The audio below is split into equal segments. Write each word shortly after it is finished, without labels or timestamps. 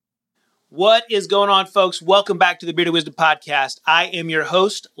What is going on, folks? Welcome back to the Bearded Wisdom Podcast. I am your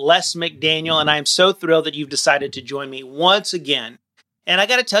host, Les McDaniel, and I am so thrilled that you've decided to join me once again. And I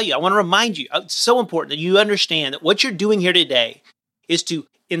got to tell you, I want to remind you, it's so important that you understand that what you're doing here today is to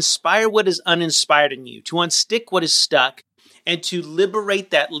inspire what is uninspired in you, to unstick what is stuck, and to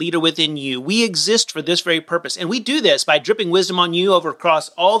liberate that leader within you. We exist for this very purpose, and we do this by dripping wisdom on you over across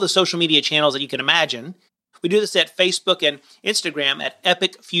all the social media channels that you can imagine. We do this at Facebook and Instagram at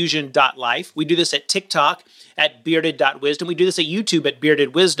epicfusion.life. We do this at TikTok at bearded.wisdom. We do this at YouTube at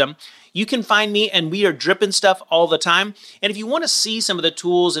bearded wisdom. You can find me, and we are dripping stuff all the time. And if you want to see some of the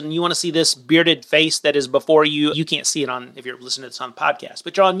tools and you want to see this bearded face that is before you, you can't see it on if you're listening to this on podcast,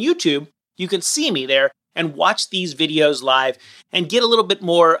 but you're on YouTube, you can see me there and watch these videos live and get a little bit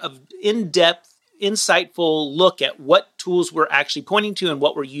more of in-depth, insightful look at what tools we're actually pointing to and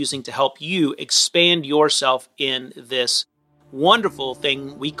what we're using to help you expand yourself in this wonderful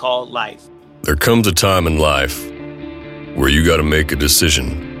thing we call life. There comes a time in life where you got to make a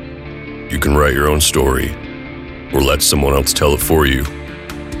decision. You can write your own story or let someone else tell it for you.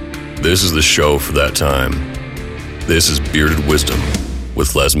 This is the show for that time. This is Bearded Wisdom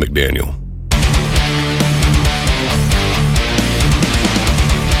with Les McDaniel.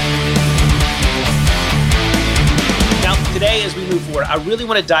 Today, as we move forward, I really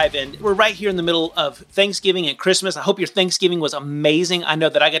want to dive in. We're right here in the middle of Thanksgiving and Christmas. I hope your Thanksgiving was amazing. I know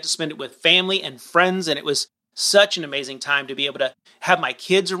that I got to spend it with family and friends, and it was such an amazing time to be able to have my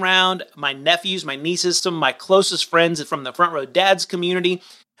kids around, my nephews, my nieces, some of my closest friends from the Front Row Dads community.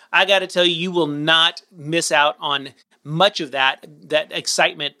 I got to tell you, you will not miss out on much of that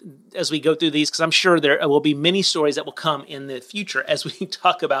excitement as we go through these, because I'm sure there will be many stories that will come in the future as we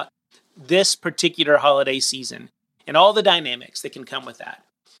talk about this particular holiday season and all the dynamics that can come with that.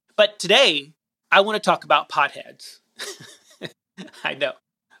 But today, I want to talk about potheads. I know,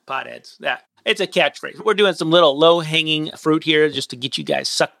 potheads. Yeah, it's a catchphrase. We're doing some little low-hanging fruit here just to get you guys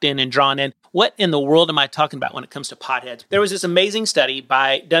sucked in and drawn in. What in the world am I talking about when it comes to potheads? There was this amazing study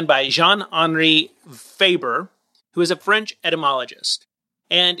done by Jean-Henri Fabre, who is a French etymologist.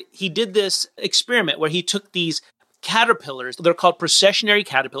 And he did this experiment where he took these caterpillars, they're called processionary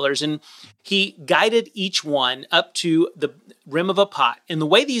caterpillars, and he guided each one up to the rim of a pot. And the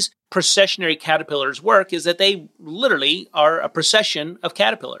way these processionary caterpillars work is that they literally are a procession of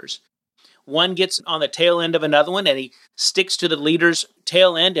caterpillars. One gets on the tail end of another one, and he sticks to the leader's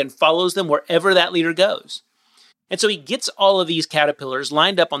tail end and follows them wherever that leader goes. And so he gets all of these caterpillars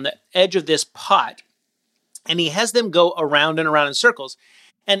lined up on the edge of this pot, and he has them go around and around in circles.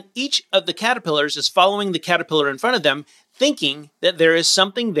 And each of the caterpillars is following the caterpillar in front of them, thinking that there is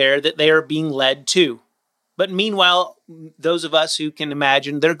something there that they are being led to. But meanwhile, those of us who can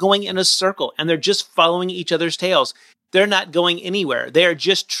imagine, they're going in a circle and they're just following each other's tails. They're not going anywhere. They are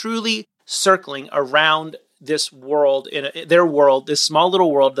just truly circling around this world, their world, this small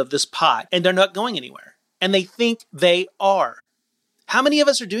little world of this pot, and they're not going anywhere. And they think they are. How many of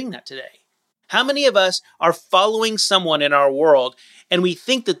us are doing that today? How many of us are following someone in our world and we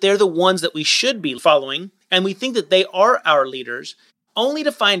think that they're the ones that we should be following, and we think that they are our leaders, only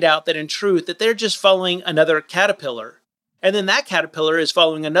to find out that in truth that they're just following another caterpillar. And then that caterpillar is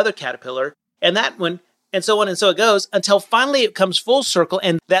following another caterpillar, and that one, and so on and so it goes, until finally it comes full circle,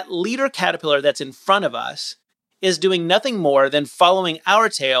 and that leader caterpillar that's in front of us is doing nothing more than following our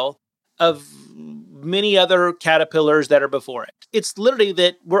tail of many other caterpillars that are before it. It's literally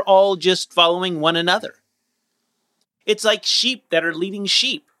that we're all just following one another. It's like sheep that are leading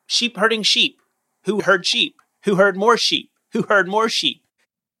sheep herding sheep, who herd sheep, who herd more sheep, who herd more sheep.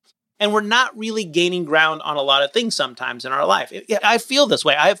 And we're not really gaining ground on a lot of things sometimes in our life. I feel this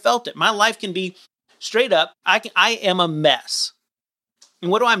way. I have felt it. My life can be straight up, I am a mess. And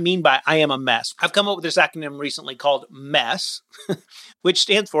what do I mean by I am a mess? I've come up with this acronym recently called MESS, which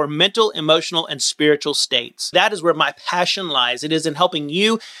stands for Mental, Emotional, and Spiritual States. That is where my passion lies. It is in helping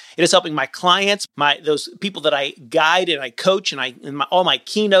you. It is helping my clients, those people that I guide and I coach, and all my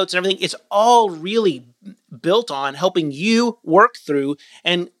keynotes and everything. It's all really built on helping you work through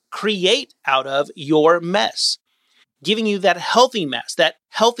and create out of your mess, giving you that healthy mess, that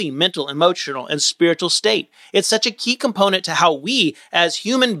healthy mental, emotional, and spiritual state. It's such a key component to how we as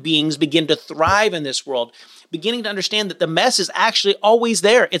human beings begin to thrive in this world, beginning to understand that the mess is actually always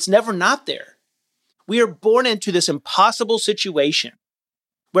there. It's never not there. We are born into this impossible situation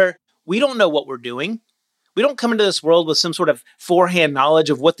where we don't know what we're doing. We don't come into this world with some sort of forehand knowledge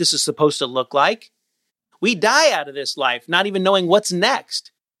of what this is supposed to look like. We die out of this life not even knowing what's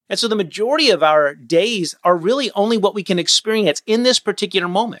next. And so the majority of our days are really only what we can experience in this particular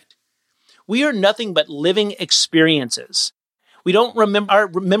moment. We are nothing but living experiences. We don't remember, our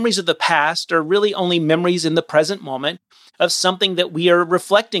memories of the past are really only memories in the present moment of something that we are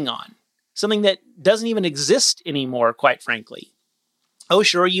reflecting on, something that doesn't even exist anymore, quite frankly. Oh,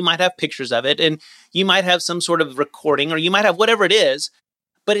 sure, you might have pictures of it, and you might have some sort of recording, or you might have whatever it is,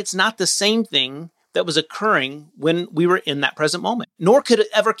 but it's not the same thing that was occurring when we were in that present moment, nor could it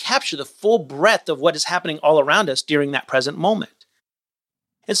ever capture the full breadth of what is happening all around us during that present moment.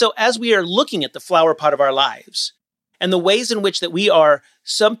 And so as we are looking at the flower pot of our lives and the ways in which that we are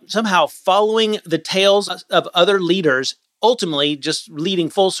somehow following the tales of other leaders, ultimately just leading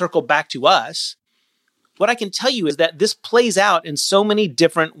full circle back to us, what I can tell you is that this plays out in so many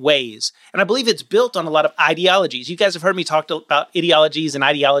different ways. And I believe it's built on a lot of ideologies. You guys have heard me talk about ideologies and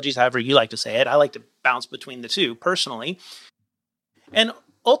ideologies, however you like to say it. I like to bounce between the two personally. And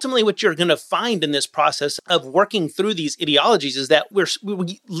ultimately, what you're going to find in this process of working through these ideologies is that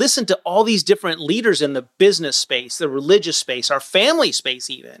we listen to all these different leaders in the business space, the religious space, our family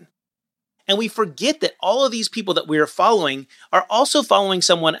space even. And we forget that all of these people that we are following are also following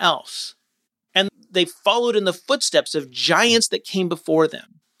someone else. And they followed in the footsteps of giants that came before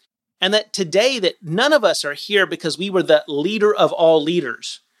them. And that today that none of us are here because we were the leader of all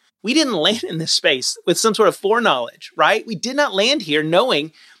leaders. We didn't land in this space with some sort of foreknowledge, right? We did not land here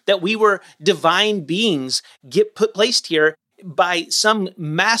knowing that we were divine beings placed here by some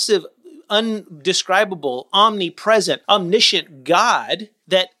massive, undescribable, omnipresent, omniscient God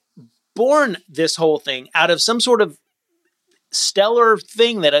that born this whole thing out of some sort of stellar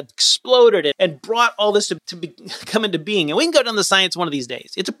thing that exploded and brought all this to come into being. And we can go down the science one of these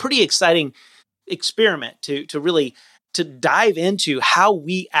days. It's a pretty exciting experiment to really dive into how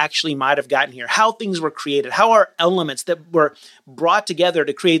we actually might have gotten here, how things were created, how our elements that were brought together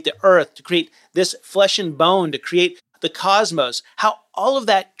to create the earth, to create this flesh and bone, to create the cosmos, how all of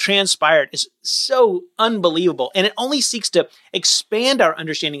that transpired is so unbelievable. And it only seeks to expand our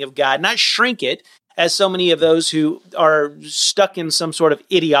understanding of God, not shrink it, as so many of those who are stuck in some sort of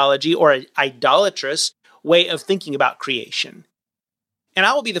ideology or an idolatrous way of thinking about creation. And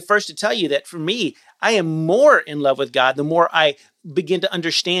I will be the first to tell you that for me, I am more in love with God the more I begin to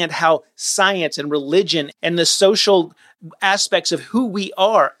understand how science and religion and the social aspects of who we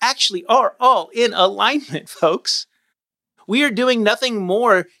are actually are all in alignment, folks. We are doing nothing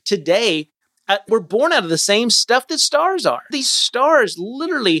more today. We're born out of the same stuff that stars are. These stars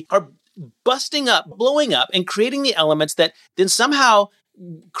literally are busting up, blowing up, and creating the elements that then somehow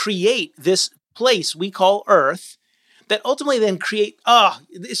create this place we call Earth that ultimately then create, I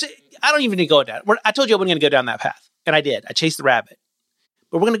don't even need to go down. I told you I wasn't going to go down that path, and I did. I chased the rabbit.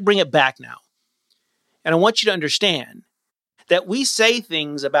 But we're going to bring it back now. And I want you to understand that we say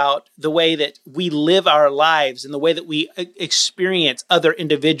things about the way that we live our lives and the way that we experience other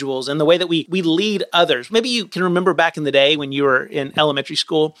individuals and the way that we lead others. Maybe you can remember back in the day when you were in elementary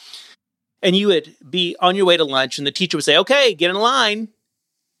school and you would be on your way to lunch and the teacher would say, okay, get in line.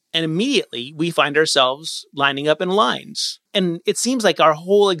 And immediately we find ourselves lining up in lines. And it seems like our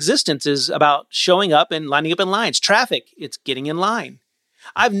whole existence is about showing up and lining up in lines. Traffic, it's getting in line.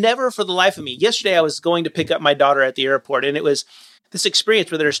 I've never for the life of me, yesterday I was going to pick up my daughter at the airport, and it was this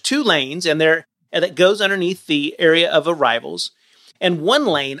experience where there's two lanes and that goes underneath the area of arrivals. And one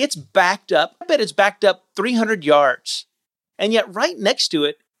lane, it's backed up. I bet it's backed up 300 yards. And yet right next to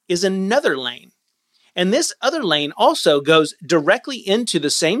it is another lane. And this other lane also goes directly into the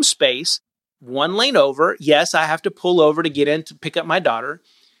same space, one lane over. Yes, I have to pull over to get in to pick up my daughter,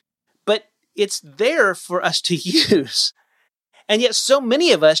 but it's there for us to use. And yet so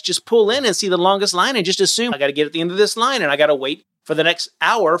many of us just pull in and see the longest line and just assume I got to get at the end of this line and I got to wait for the next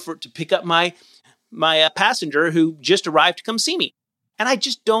hour to pick up my passenger who just arrived to come see me. And I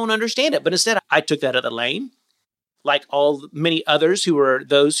just don't understand it. But instead, I took that other lane, like many others who were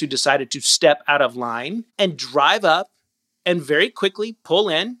those who decided to step out of line and drive up and very quickly pull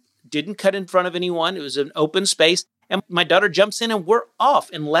in, didn't cut in front of anyone. It was an open space. And my daughter jumps in and we're off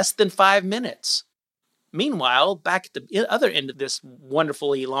in less than 5 minutes. Meanwhile, back at the other end of this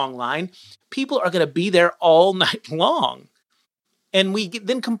wonderfully long line, people are going to be there all night long. And we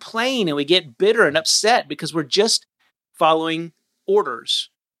then complain and we get bitter and upset because we're just following orders.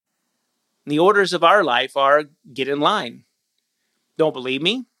 And the orders of our life are get in line. Don't believe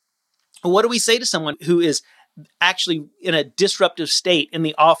me? What do we say to someone who is actually in a disruptive state in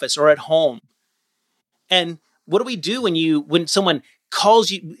the office or at home? And what do we do when someone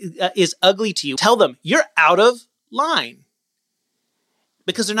calls you, is ugly to you? Tell them you're out of line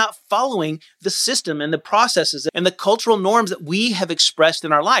because they're not following the system and the processes and the cultural norms that we have expressed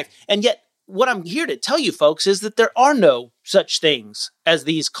in our life. And yet what I'm here to tell you folks is that there are no such things as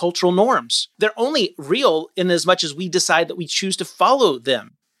these cultural norms. They're only real in as much as we decide that we choose to follow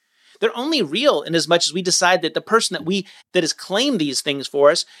them. They're only real in as much as we decide that the person that has claimed these things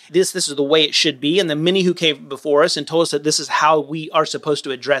for us, this is the way it should be, and the many who came before us and told us that this is how we are supposed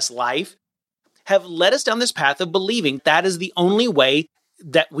to address life, have led us down this path of believing that is the only way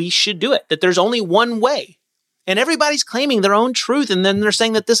that we should do it, that there's only one way. And everybody's claiming their own truth, and then they're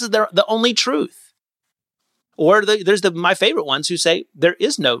saying that this is the only truth. Or there's my favorite ones who say there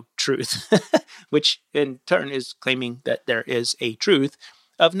is no truth, which in turn is claiming that there is a truth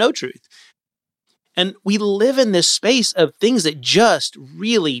of no truth. And we live in this space of things that just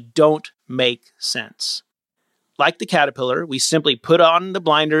really don't make sense. Like the caterpillar, we simply put on the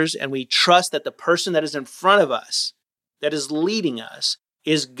blinders and we trust that the person that is in front of us, that is leading us,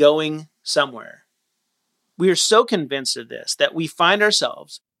 is going somewhere. We are so convinced of this that we find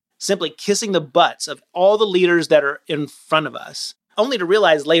ourselves simply kissing the butts of all the leaders that are in front of us, only to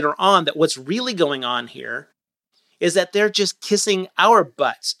realize later on that what's really going on here is that they're just kissing our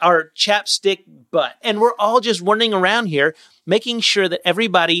butts, our chapstick butt. And we're all just running around here, making sure that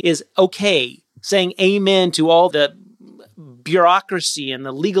everybody is okay, saying amen to all the bureaucracy and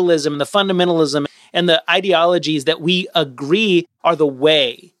the legalism and the fundamentalism and the ideologies that we agree are the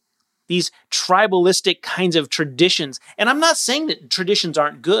way. These tribalistic kinds of traditions. And I'm not saying that traditions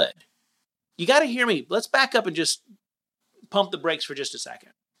aren't good. You got to hear me. Let's back up and just pump the brakes for just a second.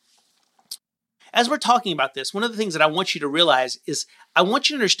 As we're talking about this, one of the things that I want you to realize is I want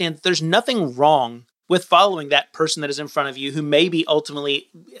you to understand that there's nothing wrong with following that person that is in front of you who may be ultimately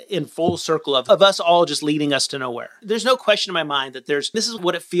in full circle of us all just leading us to nowhere. There's no question in my mind that this is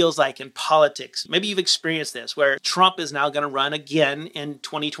what it feels like in politics. Maybe you've experienced this, where Trump is now going to run again in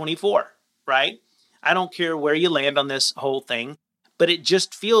 2024, right? I don't care where you land on this whole thing, but it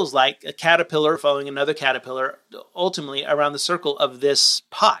just feels like a caterpillar following another caterpillar, ultimately around the circle of this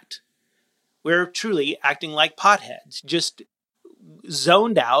pot. We're truly acting like potheads, just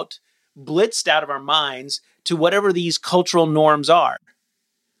zoned out, blitzed out of our minds to whatever these cultural norms are.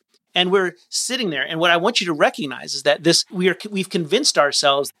 And we're sitting there. And what I want you to recognize is that we've convinced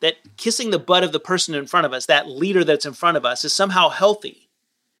ourselves that kissing the butt of the person in front of us, that leader that's in front of us, is somehow healthy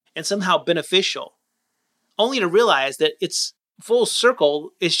and somehow beneficial, only to realize that it's full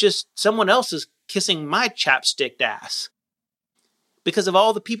circle. It's just someone else is kissing my chapsticked ass. Because of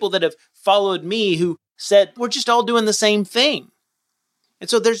all the people that have followed me who said, we're just all doing the same thing. And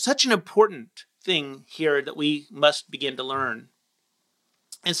so there's such an important thing here that we must begin to learn.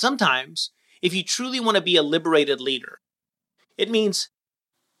 And sometimes, if you truly want to be a liberated leader, it means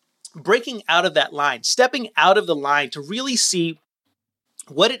breaking out of that line, stepping out of the line to really see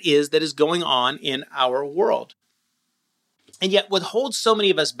what it is that is going on in our world. And yet what holds so many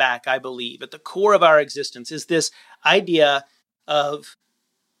of us back, I believe, at the core of our existence is this idea of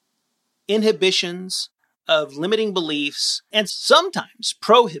inhibitions, of limiting beliefs, and sometimes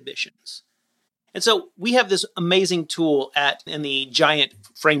prohibitions. And so we have this amazing tool in the Giant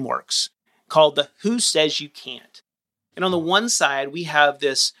frameworks called the Who Says You Can't. And on the one side, we have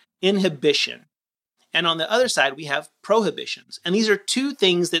this inhibition. And on the other side, we have prohibitions. And these are two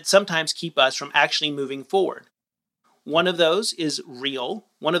things that sometimes keep us from actually moving forward. One of those is real.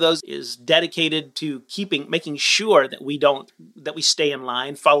 One of those is dedicated to making sure that we stay in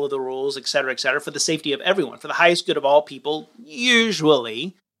line, follow the rules, et cetera, for the safety of everyone, for the highest good of all people.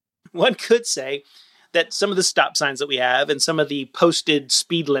 Usually, one could say that some of the stop signs that we have and some of the posted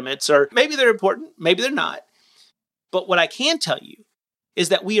speed limits maybe they're important, maybe they're not. But what I can tell you is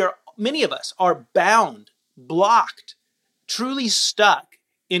that many of us are bound, blocked, truly stuck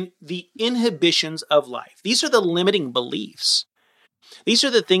in the inhibitions of life. These are the limiting beliefs. These are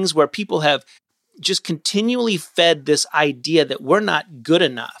the things where people have just continually fed this idea that we're not good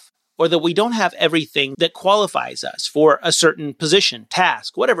enough, or that we don't have everything that qualifies us for a certain position,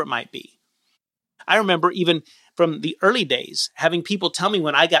 task, whatever it might be. I remember even from the early days, having people tell me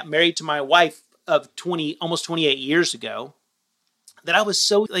when I got married to my wife of almost 28 years ago, that I was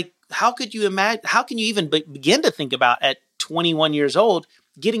so how can you even begin to think about at 21 years old,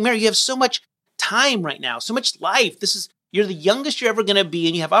 getting married? You have so much time right now, so much life. You're the youngest you're ever going to be,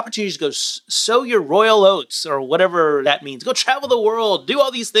 and you have opportunities to go sow your royal oats or whatever that means. Go travel the world, do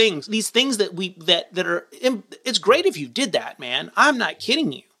all these things that are. It's great if you did that, man. I'm not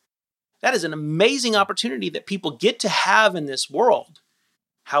kidding you. That is an amazing opportunity that people get to have in this world.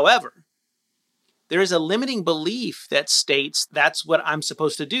 However, there is a limiting belief that states that's what I'm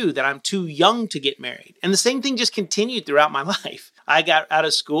supposed to do, that I'm too young to get married. And the same thing just continued throughout my life. I got out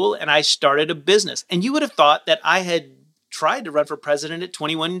of school and I started a business. And you would have thought that I had tried to run for president at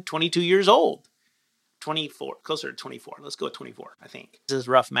 21, 22 years old. 24, closer to 24. Let's go with 24, I think. This is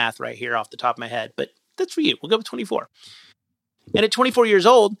rough math right here off the top of my head, but that's for you. We'll go with 24. And at 24 years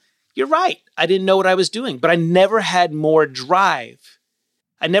old, you're right. I didn't know what I was doing, but I never had more drive.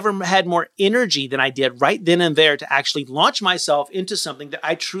 I never had more energy than I did right then and there to actually launch myself into something that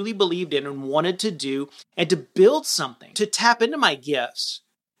I truly believed in and wanted to do, and to build something, to tap into my gifts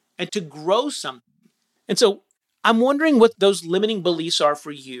and to grow something. And so I'm wondering what those limiting beliefs are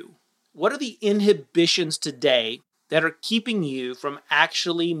for you. What are the inhibitions today that are keeping you from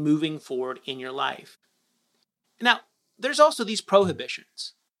actually moving forward in your life? Now, there's also these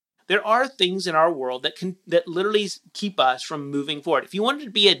prohibitions. There are things in our world that literally keep us from moving forward. If you wanted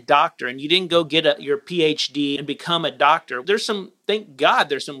to be a doctor and you didn't go get your PhD and become a doctor, thank God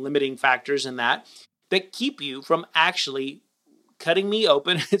there's some limiting factors in that keep you from actually cutting me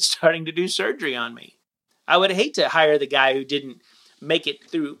open and starting to do surgery on me. I would hate to hire the guy who didn't make it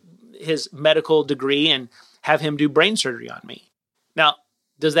through his medical degree and have him do brain surgery on me. Now,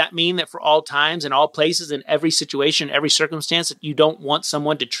 does that mean that for all times and all places, in every situation, every circumstance, that you don't want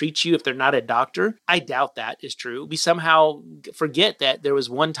someone to treat you if they're not a doctor? I doubt that is true. We somehow forget that there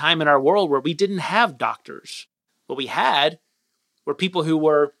was one time in our world where we didn't have doctors. What we had were people who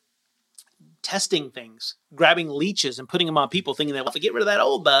were testing things, grabbing leeches and putting them on people, thinking that, well, if we get rid of that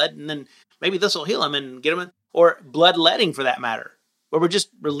old bud, and then maybe this will heal them and get them, or bloodletting for that matter, where we're just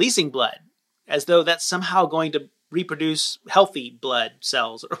releasing blood as though that's somehow going to reproduce healthy blood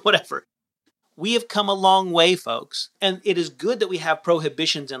cells or whatever. We have come a long way, folks. And it is good that we have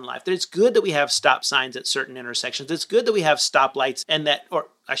prohibitions in life. It's good that we have stop signs at certain intersections. It's good that we have stoplights and or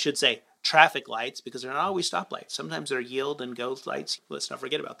I should say traffic lights, because they're not always stoplights. Sometimes they're yield and go lights. Let's not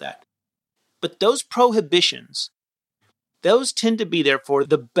forget about that. But those prohibitions, those tend to be there for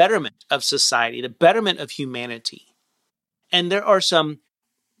the betterment of society, the betterment of humanity. And there are some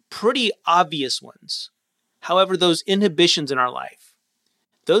pretty obvious ones. However, those inhibitions in our life,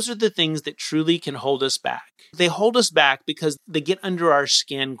 those are the things that truly can hold us back. They hold us back because they get under our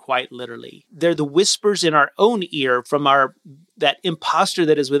skin quite literally. They're the whispers in our own ear from that imposter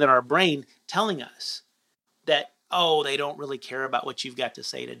that is within our brain telling us that, oh, they don't really care about what you've got to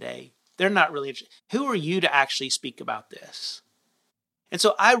say today. They're not really interested. Who are you to actually speak about this? And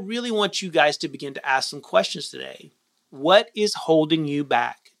so I really want you guys to begin to ask some questions today. What is holding you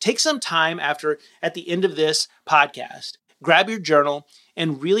back? Take some time at the end of this podcast, grab your journal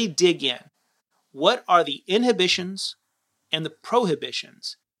and really dig in. What are the inhibitions and the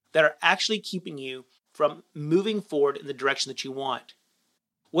prohibitions that are actually keeping you from moving forward in the direction that you want?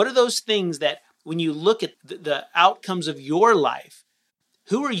 What are those things that when you look at the outcomes of your life,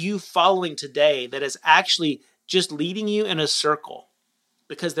 who are you following today that is actually just leading you in a circle?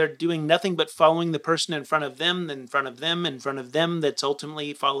 Because they're doing nothing but following the person in front of them, in front of them, in front of them, that's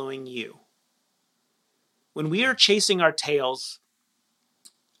ultimately following you. When we are chasing our tails,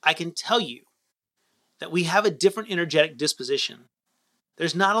 I can tell you that we have a different energetic disposition.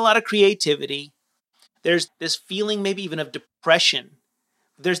 There's not a lot of creativity. There's this feeling maybe even of depression.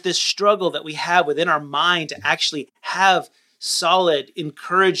 There's this struggle that we have within our mind to actually have solid,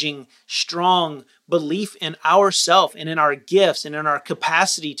 encouraging, strong belief in ourselves and in our gifts and in our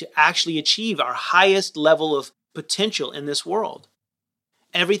capacity to actually achieve our highest level of potential in this world.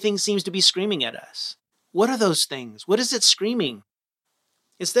 Everything seems to be screaming at us. What are those things? What is it screaming?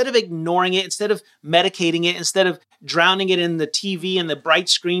 Instead of ignoring it, instead of medicating it, instead of drowning it in the TV and the bright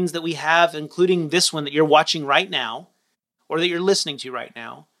screens that we have, including this one that you're watching right now, or that you're listening to right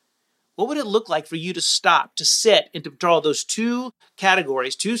now, what would it look like for you to stop, to sit, and to draw those two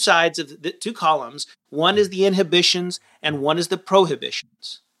categories, two sides of the two columns? One is the inhibitions and one is the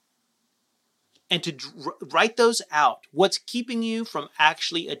prohibitions. And to write those out. What's keeping you from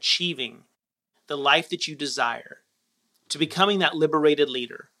actually achieving the life that you desire, to becoming that liberated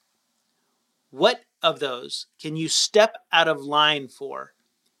leader? What of those can you step out of line for,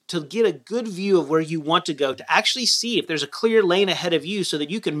 to get a good view of where you want to go, to actually see if there's a clear lane ahead of you so that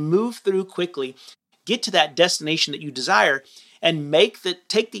you can move through quickly, get to that destination that you desire, and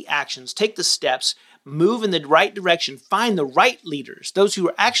take the actions, take the steps, move in the right direction, find the right leaders, those who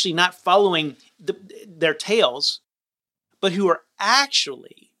are actually not following their tails, but who are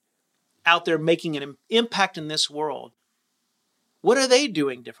actually out there making an impact in this world. What are they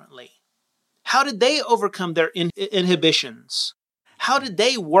doing differently? How did they overcome their inhibitions? How did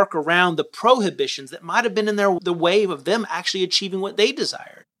they work around the prohibitions that might have been in the way of them actually achieving what they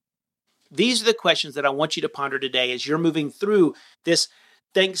desired? These are the questions that I want you to ponder today as you're moving through this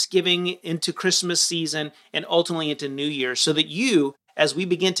Thanksgiving into Christmas season and ultimately into New Year, so that you, as we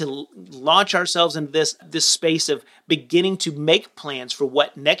begin to launch ourselves into this space of beginning to make plans for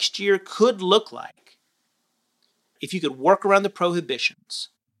what next year could look like, if you could work around the prohibitions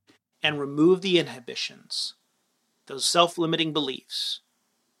and remove the inhibitions, those self-limiting beliefs,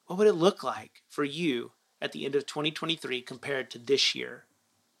 what would it look like for you at the end of 2023 compared to this year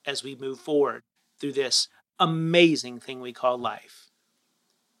as we move forward through this amazing thing we call life?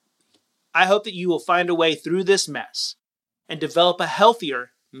 I hope that you will find a way through this mess and develop a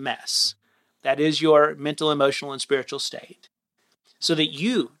healthier mess. That is your mental, emotional, and spiritual state, so that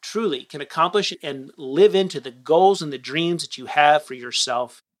you truly can accomplish and live into the goals and the dreams that you have for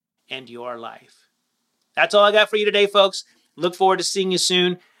yourself and your life. That's all I got for you today, folks. Look forward to seeing you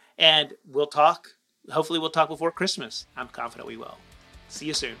soon, and we'll talk. Hopefully we'll talk before Christmas. I'm confident we will. See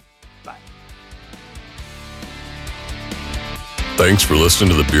you soon. Bye. Thanks for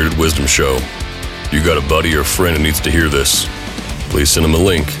listening to the Bearded Wisdom Show. You got a buddy or friend who needs to hear this, please send them a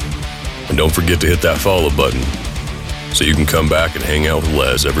link. And don't forget to hit that follow button so you can come back and hang out with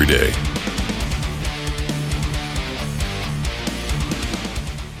Les every day.